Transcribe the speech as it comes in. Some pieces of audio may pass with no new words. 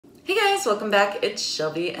Hey guys, welcome back. It's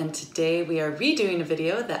Shelby and today we are redoing a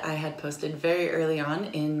video that I had posted very early on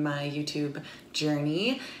in my YouTube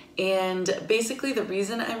journey. And basically the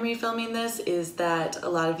reason I'm refilming this is that a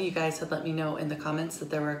lot of you guys had let me know in the comments that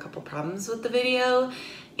there were a couple problems with the video.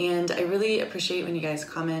 And I really appreciate when you guys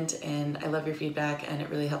comment and I love your feedback and it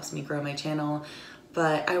really helps me grow my channel.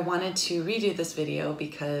 But I wanted to redo this video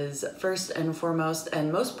because first and foremost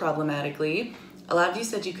and most problematically, a lot of you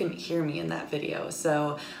said you couldn't hear me in that video,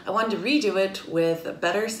 so I wanted to redo it with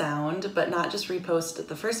better sound, but not just repost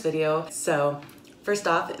the first video. So first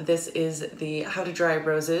off, this is the how to dry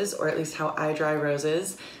roses, or at least how I dry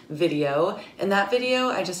roses video. In that video,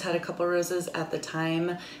 I just had a couple roses at the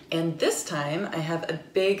time, and this time I have a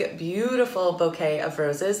big, beautiful bouquet of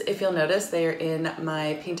roses. If you'll notice, they are in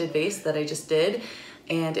my painted vase that I just did.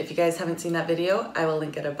 And if you guys haven't seen that video, I will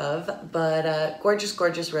link it above, but gorgeous,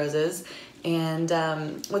 gorgeous roses. And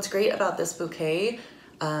what's great about this bouquet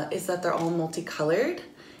is that they're all multicolored.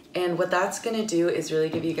 And what that's gonna do is really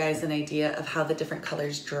give you guys an idea of how the different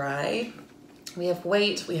colors dry. We have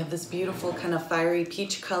white, we have this beautiful kind of fiery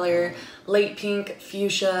peach color, light pink,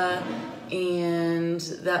 fuchsia, and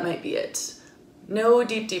that might be it. No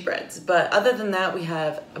deep, deep reds, but other than that, we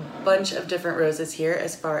have a bunch of different roses here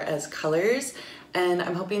as far as colors. And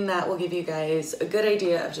I'm hoping that will give you guys a good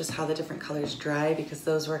idea of just how the different colors dry, because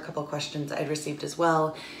those were a couple questions I'd received as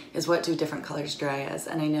well, is what do different colors dry as?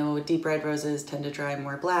 And I know deep red roses tend to dry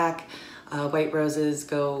more black, white roses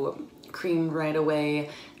go cream right away,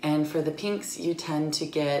 and for the pinks, you tend to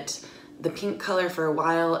get the pink color for a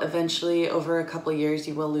while. Eventually, over a couple years,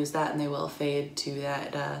 you will lose that and they will fade to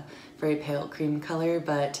that very pale cream color.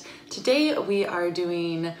 But today we are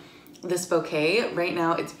doing this bouquet. Right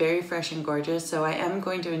now it's very fresh and gorgeous, so I am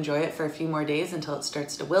going to enjoy it for a few more days until it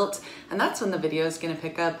starts to wilt, and that's when the video is going to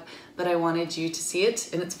pick up. But I wanted you to see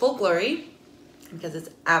it in its full glory because it's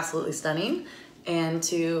absolutely stunning, and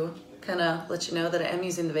to kind of let you know that I am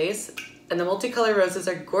using the vase, and the multicolored roses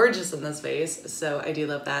are gorgeous in this vase, so I do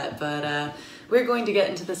love that. But we're going to get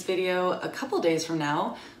into this video a couple days from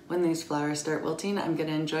now when these flowers start wilting. I'm going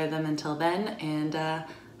to enjoy them until then, and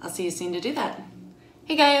I'll see you soon to do that.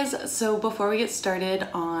 Hey guys, so before we get started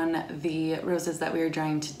on the roses that we are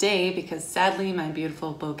drying today, because sadly my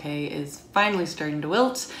beautiful bouquet is finally starting to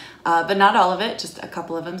wilt, but not all of it, just a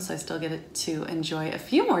couple of them, so I still get to enjoy a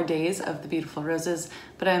few more days of the beautiful roses,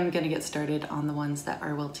 but I'm gonna get started on the ones that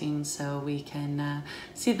are wilting so we can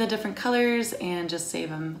see the different colors and just save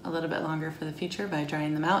them a little bit longer for the future by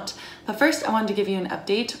drying them out. But first I wanted to give you an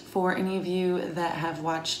update for any of you that have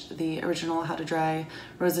watched the original How to Dry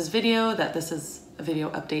Roses video that this is a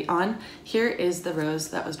video update on. Here is the rose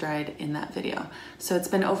that was dried in that video. So it's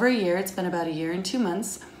been over a year, it's been about a year and 2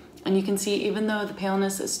 months, and you can see even though the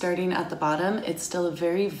paleness is starting at the bottom, it's still a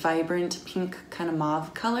very vibrant pink kind of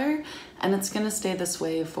mauve color, and it's gonna stay this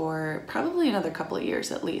way for probably another couple of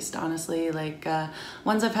years at least, honestly. Like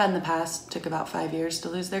ones I've had in the past took about 5 years to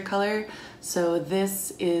lose their color, so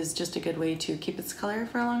this is just a good way to keep its color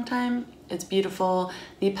for a long time. It's beautiful.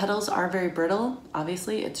 The petals are very brittle,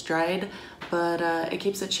 obviously it's dried, but it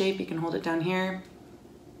keeps its shape. You can hold it down here.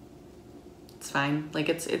 It's fine, like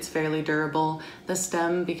it's fairly durable. The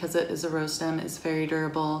stem, because it is a rose stem, is very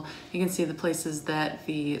durable. You can see the places that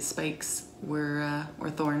the spikes were, or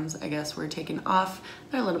thorns, I guess, were taken off.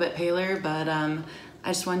 They're a little bit paler, but I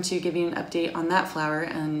just wanted to give you an update on that flower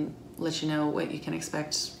and let you know what you can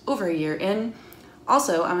expect over a year in.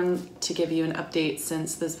 Also, I want to give you an update,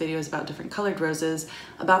 since this video is about different colored roses.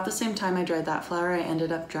 About the same time I dried that flower, I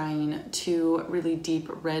ended up drying 2 really deep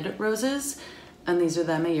red roses, and these are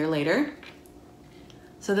them a year later.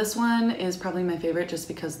 So this one is probably my favorite just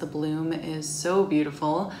because the bloom is so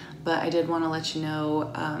beautiful, but I did want to let you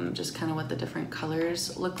know just kind of what the different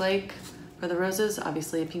colors look like for the roses.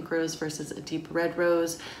 Obviously a pink rose versus a deep red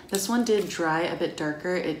rose. This one did dry a bit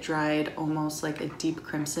darker. It dried almost like a deep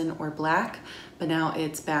crimson or black, but now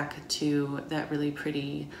it's back to that really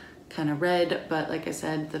pretty kind of red. But like I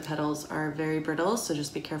said, the petals are very brittle, so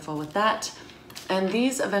just be careful with that. And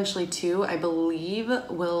these eventually too, I believe,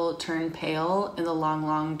 will turn pale in the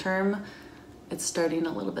long term. It's starting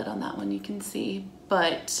a little bit on that one, you can see,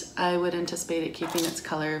 but I would anticipate it keeping its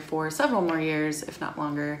color for several more years, if not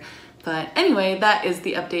longer. But anyway, that is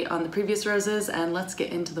the update on the previous roses, and let's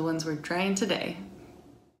get into the ones we're drying today.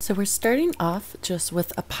 So we're starting off just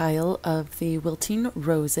with a pile of the wilting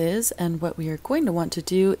roses, and what we are going to want to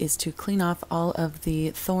do is to clean off all of the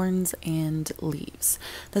thorns and leaves.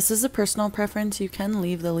 This is a personal preference. You can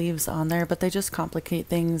leave the leaves on there, but they just complicate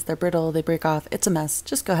things. They're brittle, they break off, it's a mess.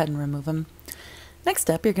 Just go ahead and remove them.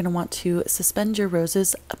 Next up, you're going to want to suspend your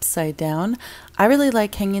roses upside down. I really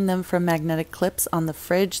like hanging them from magnetic clips on the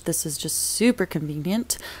fridge. This is just super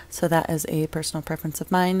convenient, so that is a personal preference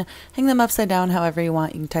of mine. Hang them upside down however you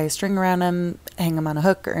want. You can tie a string around them, hang them on a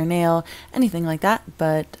hook or a nail, anything like that,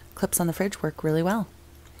 but clips on the fridge work really well.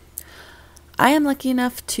 I am lucky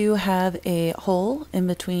enough to have a hole in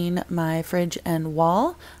between my fridge and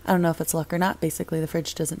wall. I don't know if it's luck or not. Basically, the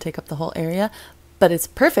fridge doesn't take up the whole area, but it's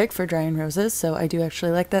perfect for drying roses, so I do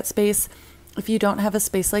actually like that space. If you don't have a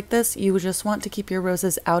space like this, you would just want to keep your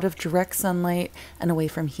roses out of direct sunlight and away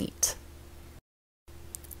from heat.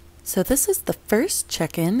 So this is the first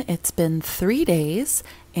check-in. It's been 3 days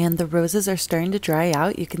and the roses are starting to dry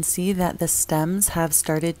out. You can see that the stems have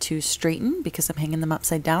started to straighten because I'm hanging them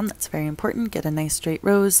upside down. That's very important. Get a nice straight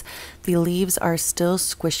rose. The leaves are still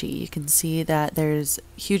squishy. You can see that there's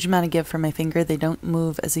a huge amount of give from my finger. They don't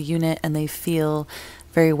move as a unit and they feel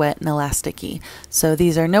very wet and elasticy. So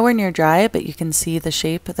these are nowhere near dry, but you can see the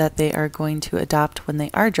shape that they are going to adopt when they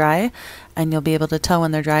are dry, and you'll be able to tell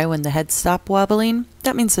when they're dry when the heads stop wobbling.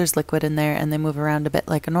 That means there's liquid in there and they move around a bit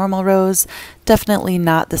like a normal rose. Definitely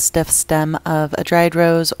not the stiff stem of a dried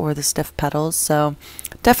rose or the stiff petals, so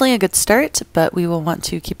definitely a good start, but we will want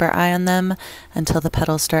to keep our eye on them until the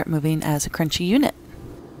petals start moving as a crunchy unit.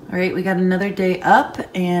 All right, we got another day up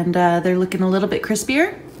and they're looking a little bit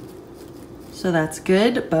crispier. So that's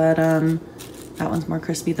good, but that one's more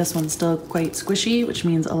crispy. This one's still quite squishy, which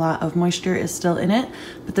means a lot of moisture is still in it,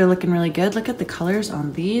 but they're looking really good. Look at the colors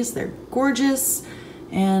on these. They're gorgeous.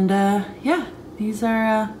 And yeah, these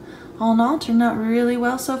are all in all turned out really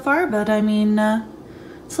well so far, but I mean,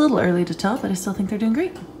 it's a little early to tell, but I still think they're doing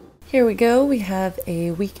great. Here we go. We have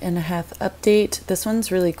a 1.5 week update. This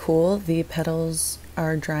one's really cool. The petals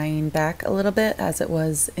are drying back a little bit as it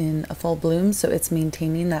was in a full bloom, so it's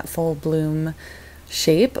maintaining that full bloom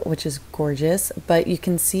shape, which is gorgeous, but you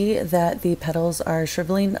can see that the petals are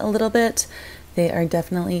shriveling a little bit. They are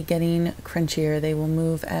definitely getting crunchier. They will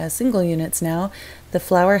move as single units now. The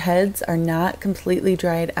flower heads are not completely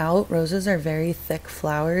dried out. Roses are very thick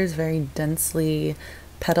flowers, very densely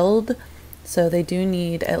petaled, so they do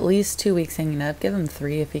need at least 2 weeks hanging up. Give them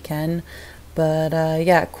 3 if you can. But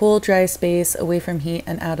yeah, cool, dry space, away from heat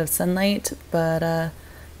and out of sunlight. But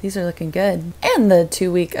these are looking good. And the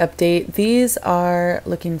 2-week update, these are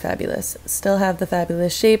looking fabulous. Still have the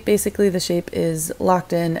fabulous shape. Basically, the shape is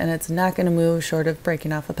locked in and it's not going to move short of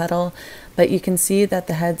breaking off a petal. But you can see that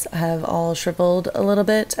the heads have all shriveled a little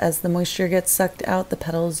bit. As the moisture gets sucked out, the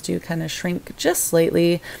petals do kind of shrink just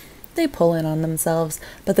slightly. They pull in on themselves,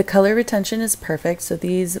 but the color retention is perfect. So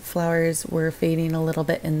these flowers were fading a little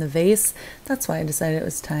bit in the vase. That's why I decided it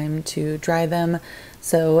was time to dry them.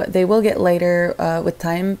 So they will get lighter with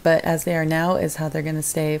time, but as they are now is how they're going to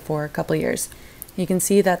stay for a couple years. You can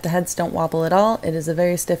see that the heads don't wobble at all. It is a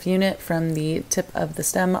very stiff unit from the tip of the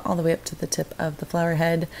stem all the way up to the tip of the flower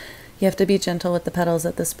head. You have to be gentle with the petals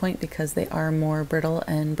at this point because they are more brittle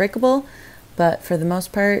and breakable. But for the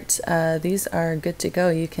most part, these are good to go.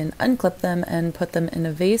 You can unclip them and put them in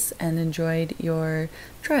a vase and enjoy your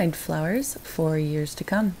dried flowers for years to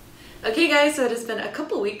come. Okay guys, so it has been a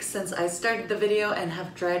couple weeks since I started the video and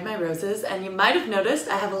have dried my roses, and you might have noticed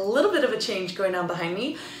I have a little bit of a change going on behind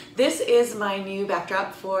me. This is my new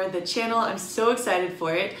backdrop for the channel. I'm so excited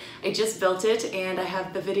for it. I just built it and I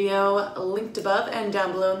have the video linked above and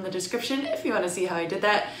down below in the description if you want to see how I did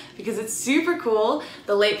that, because it's super cool.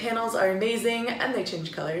 The light panels are amazing and they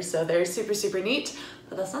change colors, so they're super, super neat.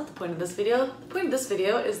 But that's not the point of this video. The point of this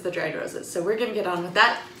video is the dried roses, so we're gonna get on with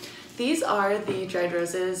that. These are the dried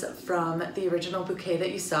roses from the original bouquet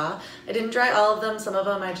that you saw. I didn't dry all of them. Some of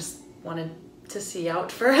them I just wanted to see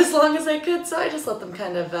out for as long as I could, so I just let them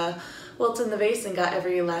kind of wilt in the vase and got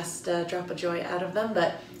every last drop of joy out of them.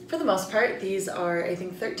 But for the most part, these are, I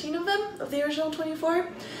think, 13 of them of the original 24.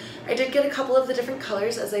 I did get a couple of the different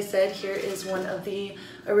colors. As I said, here is one of the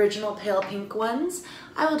original pale pink ones.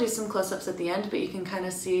 I will do some close-ups at the end, but you can kind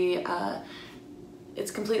of see it's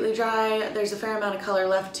completely dry. There's a fair amount of color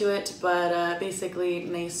left to it, but basically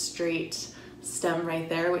nice straight stem right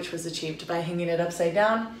there, which was achieved by hanging it upside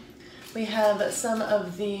down. We have some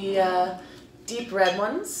of the deep red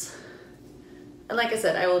ones. And like I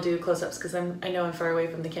said, I will do close-ups because I know I'm far away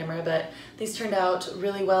from the camera, but these turned out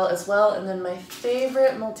really well as well. And then my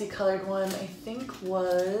favorite multicolored one, I think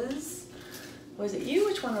was it you?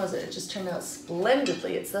 Which one was it? It just turned out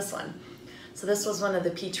splendidly. It's this one. So this was one of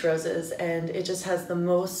the peach roses, and it just has the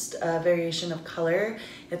most variation of color.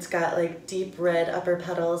 It's got like deep red upper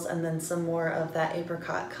petals and then some more of that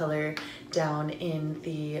apricot color down in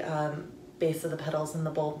the base of the petals and the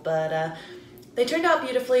bulb. But they turned out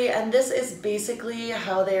beautifully, and this is basically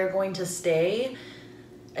how they are going to stay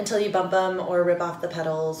until you bump them or rip off the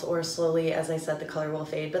petals, or slowly, as I said, the color will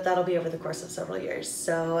fade, but that'll be over the course of several years.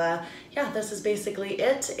 So yeah, this is basically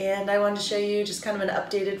it, and I wanted to show you just kind of an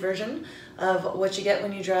updated version of what you get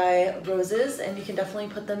when you dry roses, and you can definitely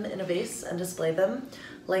put them in a vase and display them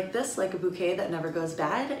like this, like a bouquet that never goes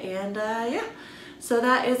bad. And yeah, so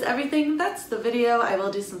that is everything. That's the video. I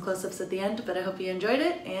will do some close-ups at the end, but I hope you enjoyed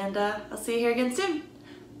it, and I'll see you here again soon.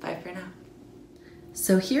 Bye for now.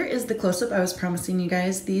 So here is the close-up I was promising you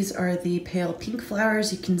guys. These are the pale pink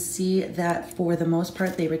flowers. You can see that for the most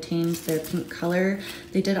part they retained their pink color.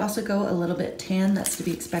 They did also go a little bit tan. That's to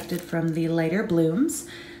be expected from the lighter blooms.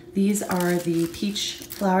 These are the peach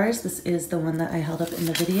flowers. This is the one that I held up in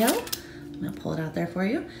the video. I'm gonna pull it out there for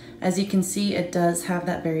you. As you can see, it does have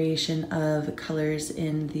that variation of colors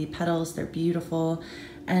in the petals. They're beautiful,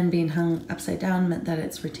 and being hung upside down meant that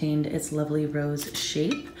it's retained its lovely rose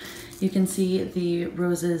shape. You can see the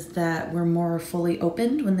roses that were more fully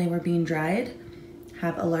opened when they were being dried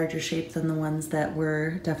have a larger shape than the ones that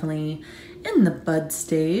were definitely in the bud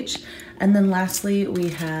stage. And then lastly, we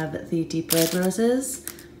have the deep red roses.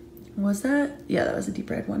 Was that? Yeah, that was a deep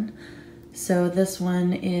red one. So this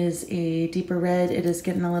one is a deeper red. It is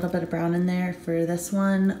getting a little bit of brown in there for this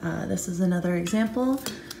one. This is another example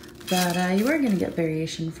that you are going to get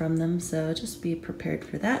variation from them, so just be prepared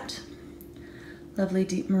for that. Lovely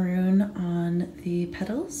deep maroon on the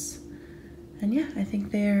petals. And yeah, I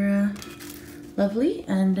think they're lovely,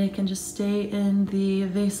 and they can just stay in the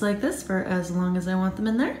vase like this for as long as I want them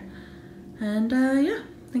in there. And yeah,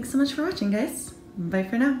 thanks so much for watching, guys. Bye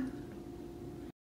for now.